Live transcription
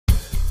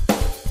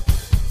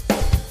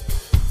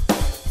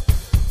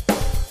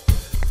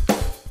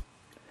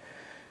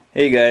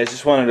Hey guys,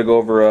 just wanted to go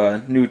over a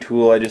new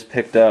tool I just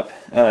picked up.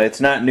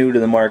 It's not new to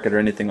the market or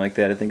anything like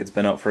that. I think it's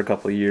been out for a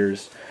couple of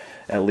years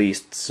at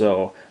least.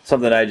 So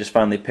something I just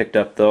finally picked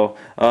up though.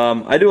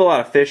 I do a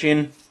lot of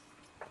fishing.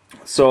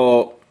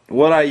 So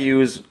what I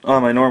use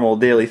on my normal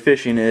daily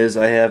fishing is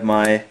I have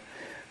my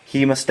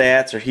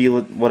hemostats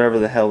or whatever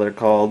the hell they're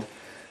called.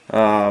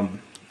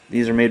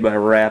 These are made by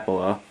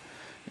Rapala,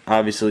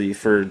 obviously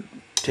for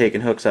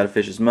taking hooks out of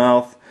fish's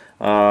mouth.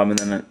 And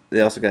then they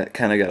also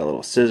kind of got a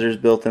little scissors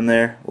built in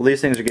there. Well,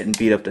 these things are getting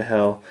beat up to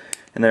hell,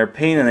 and they're a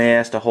pain in the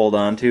ass to hold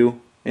on to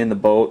in the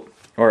boat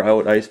or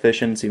out ice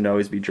fishing. Seem to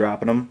always be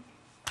dropping them.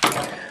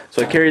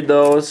 So I carried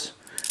those,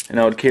 and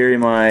I would carry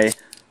my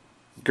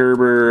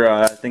Gerber.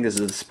 I think this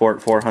is a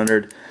Sport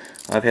 400.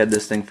 I've had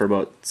this thing for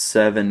about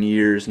 7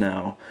 years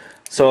now.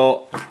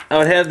 So I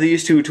would have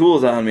these two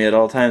tools on me at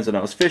all times when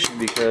I was fishing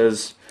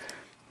because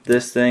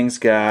this thing's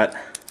got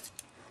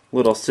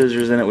little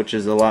scissors in it, which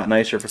is a lot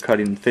nicer for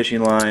cutting fishing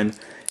line,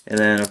 and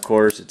then of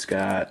course it's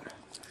got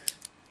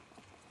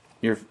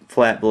your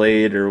flat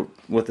blade or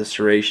with the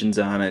serrations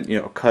on it,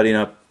 you know, cutting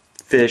up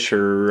fish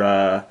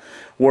or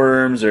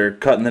worms, or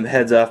cutting the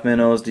heads off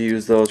minnows to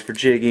use those for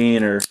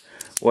jigging or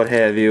what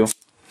have you.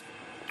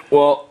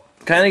 Well,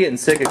 kind of getting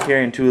sick of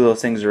carrying two of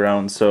those things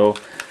around, so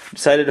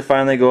decided to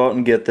finally go out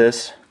and get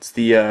this. It's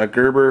the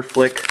Gerber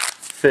FliK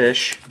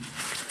Fish,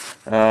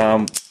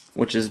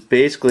 which is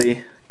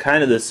basically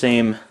kind of the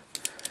same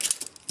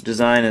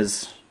design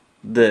as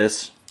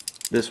this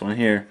one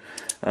here,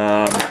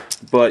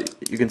 but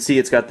you can see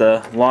it's got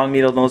the long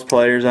needle nose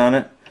pliers on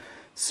it,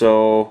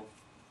 so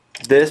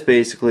this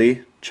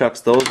basically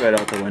chucks those right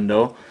out the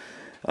window.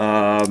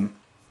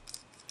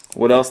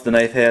 What else the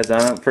knife has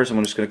on it? First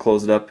I'm just going to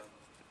close it up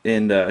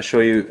and show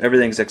you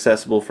everything's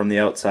accessible from the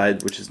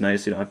outside, which is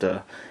nice. You don't have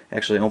to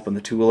actually open the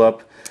tool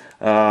up.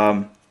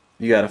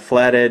 You got a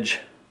flat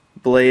edge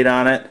blade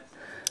on it.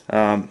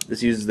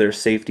 This uses their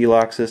safety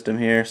lock system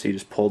here, so you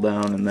just pull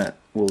down and that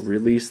will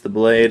release the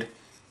blade.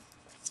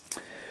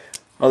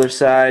 Other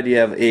side you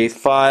have a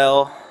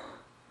file,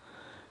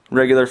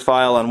 regular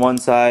file on one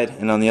side,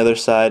 and on the other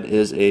side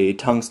is a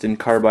tungsten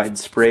carbide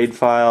sprayed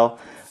file.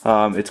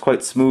 It's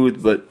quite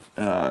smooth but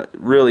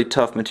really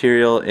tough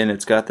material, and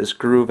it's got this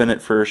groove in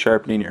it for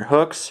sharpening your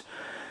hooks,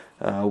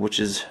 which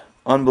is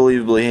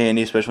unbelievably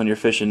handy, especially when you're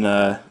fishing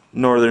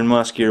northern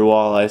muskie or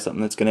walleye,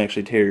 something that's going to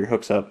actually tear your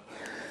hooks up.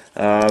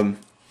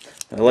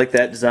 I like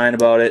that design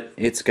about it.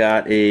 It's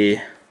got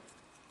a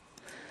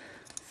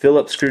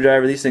Phillips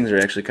screwdriver. These things are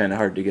actually kind of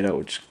hard to get out,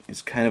 which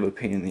is kind of a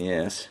pain in the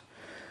ass.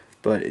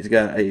 But it's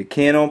got a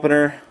can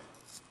opener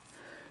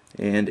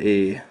and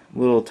a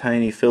little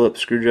tiny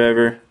Phillips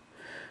screwdriver,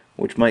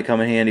 which might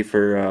come in handy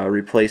for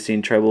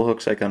replacing treble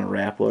hooks like on a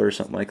Rapala or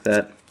something like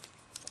that.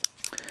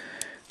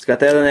 It's got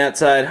that on that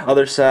side.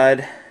 Other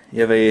side,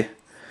 you have a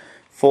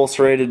full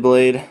serrated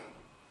blade,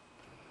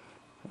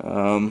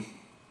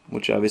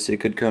 which obviously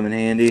could come in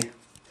handy.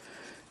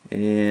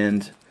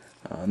 And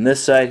on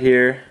this side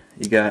here,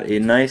 you got a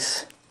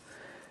nice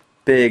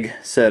big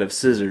set of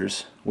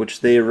scissors,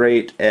 which they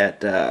rate at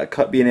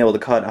being able to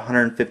cut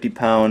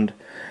 150-pound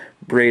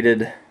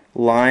braided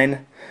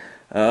line.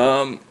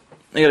 I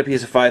got a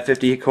piece of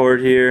 550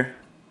 cord here.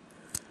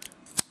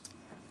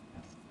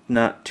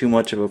 Not too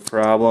much of a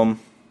problem.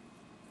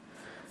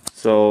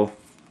 So,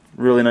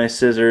 really nice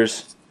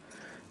scissors.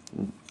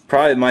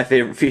 Probably my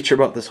favorite feature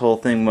about this whole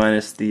thing,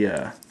 minus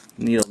the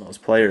needle nose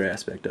plier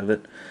aspect of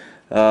it.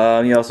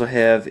 You also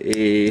have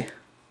a, see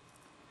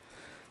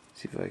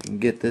if I can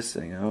get this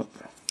thing out.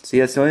 See,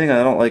 that's the only thing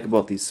I don't like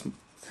about these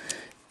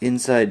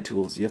inside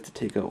tools. You have to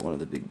take out one of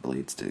the big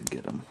blades to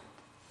get them.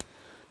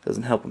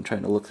 Doesn't help them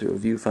trying to look through a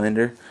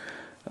viewfinder.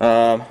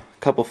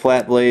 Couple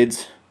flat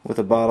blades with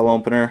a bottle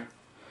opener.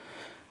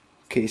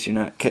 In case you're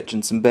not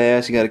catching some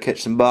bass, you got to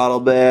catch some bottle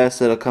bass.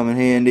 That'll come in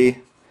handy,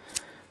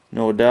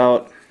 no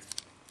doubt.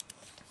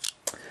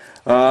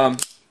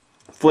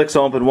 FliK's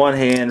open one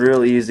hand,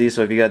 real easy,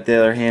 so if you got the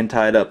other hand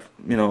tied up,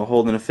 you know,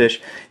 holding a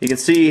fish, you can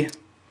see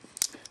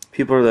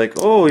people are like,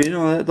 oh, you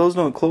know, those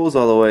don't close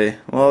all the way.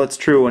 Well, it's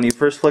true. When you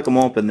first flick them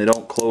open, they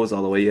don't close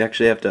all the way. You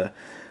actually have to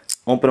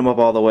open them up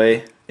all the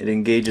way. It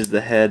engages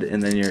the head,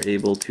 and then you're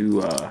able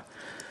to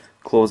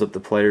close up the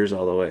pliers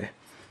all the way.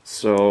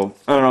 So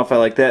I don't know if I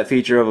like that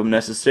feature of them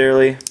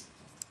necessarily.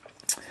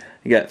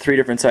 You got 3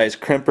 different size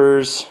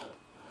crimpers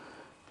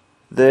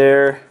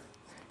there.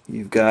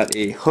 You've got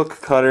a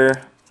hook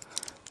cutter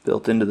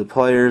built into the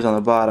pliers on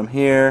the bottom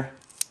here.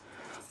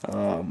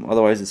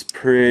 Otherwise it's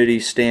pretty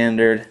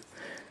standard.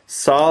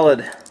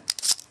 Solid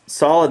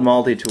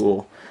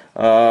multi-tool.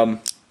 I'm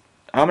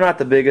not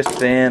the biggest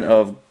fan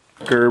of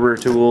Gerber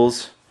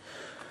tools,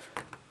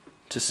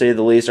 to say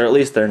the least, or at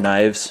least their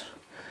knives.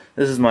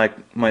 This is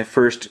my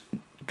first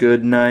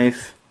good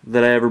knife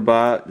that I ever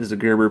bought. This is a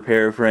Gerber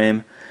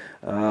Paraframe.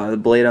 The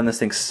blade on this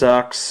thing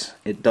sucks.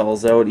 It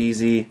dulls out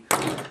easy.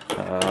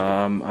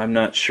 I'm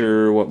not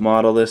sure what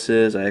model this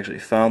is. I actually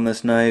found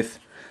this knife.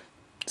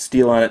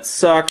 Steel on it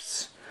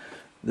sucks.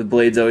 The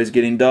blade's always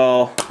getting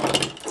dull.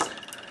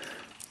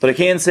 But I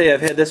can say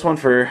I've had this one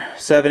for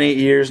 7-8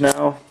 years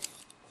now.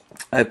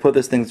 I put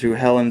this thing through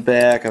hell and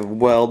back. I've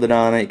welded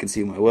on it. You can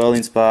see my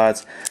welding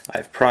spots.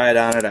 I've pried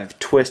on it. I've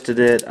twisted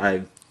it.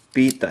 I've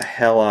beat the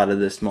hell out of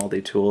this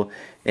multi-tool,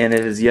 and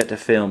it has yet to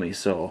fail me.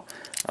 So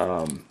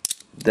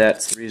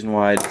that's the reason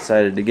why I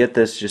decided to get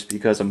this, just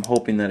because I'm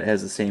hoping that it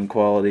has the same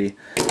quality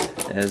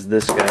as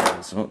this guy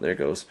does. Oh, there it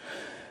goes.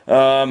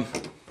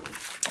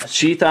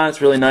 Sheath on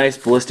it's really nice.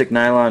 Ballistic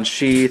nylon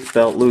sheath.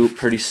 Belt loop,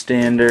 pretty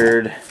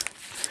standard.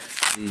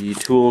 The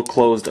tool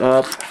closed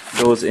up,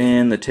 goes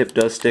in. The tip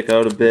does stick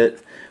out a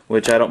bit,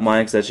 which I don't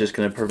mind because that's just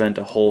going to prevent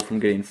a hole from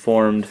getting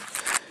formed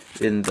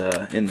in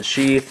the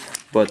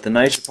sheath. But the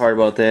nicer part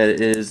about that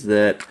is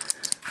that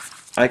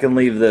I can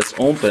leave this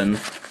open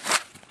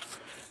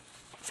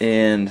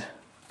and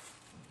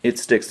it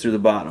sticks through the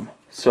bottom.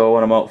 So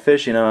when I'm out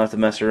fishing, I don't have to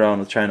mess around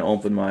with trying to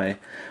open my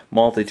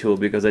multi-tool,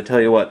 because I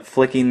tell you what,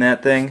 flicking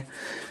that thing,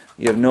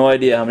 you have no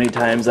idea how many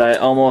times I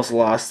almost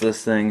lost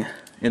this thing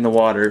in the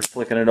water,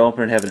 flicking it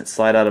open and having it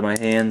slide out of my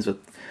hands with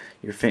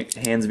your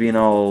hands being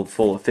all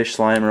full of fish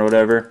slime or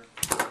whatever.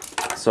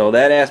 So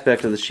that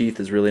aspect of the sheath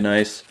is really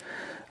nice.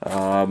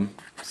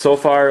 So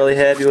far, really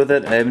happy with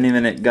it. I haven't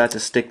even got to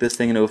stick this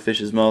thing into a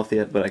fish's mouth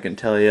yet, but I can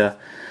tell you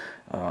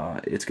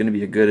it's going to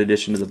be a good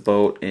addition to the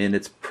boat, and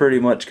it's pretty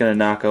much going to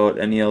knock out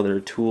any other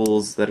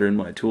tools that are in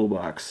my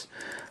toolbox.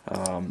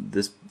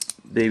 This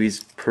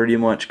baby's pretty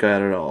much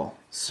got it all.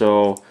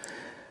 So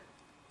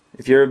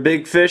if you're a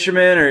big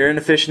fisherman or you're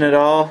into fishing at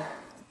all,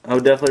 I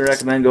would definitely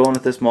recommend going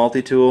with this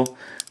multi-tool.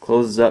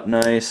 Closes up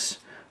nice.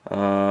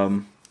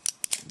 Yeah,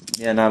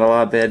 not a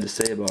lot bad to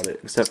say about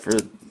it, except for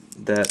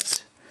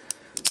that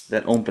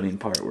opening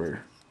part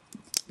where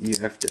you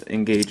have to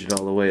engage it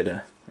all the way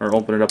to, or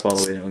open it up all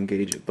the way to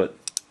engage it. But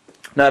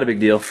not a big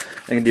deal.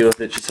 I can deal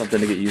with it. Just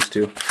something to get used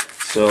to.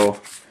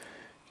 So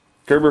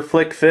Gerber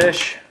FliK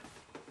fish.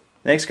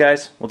 Thanks,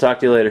 guys. We'll talk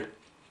to you later.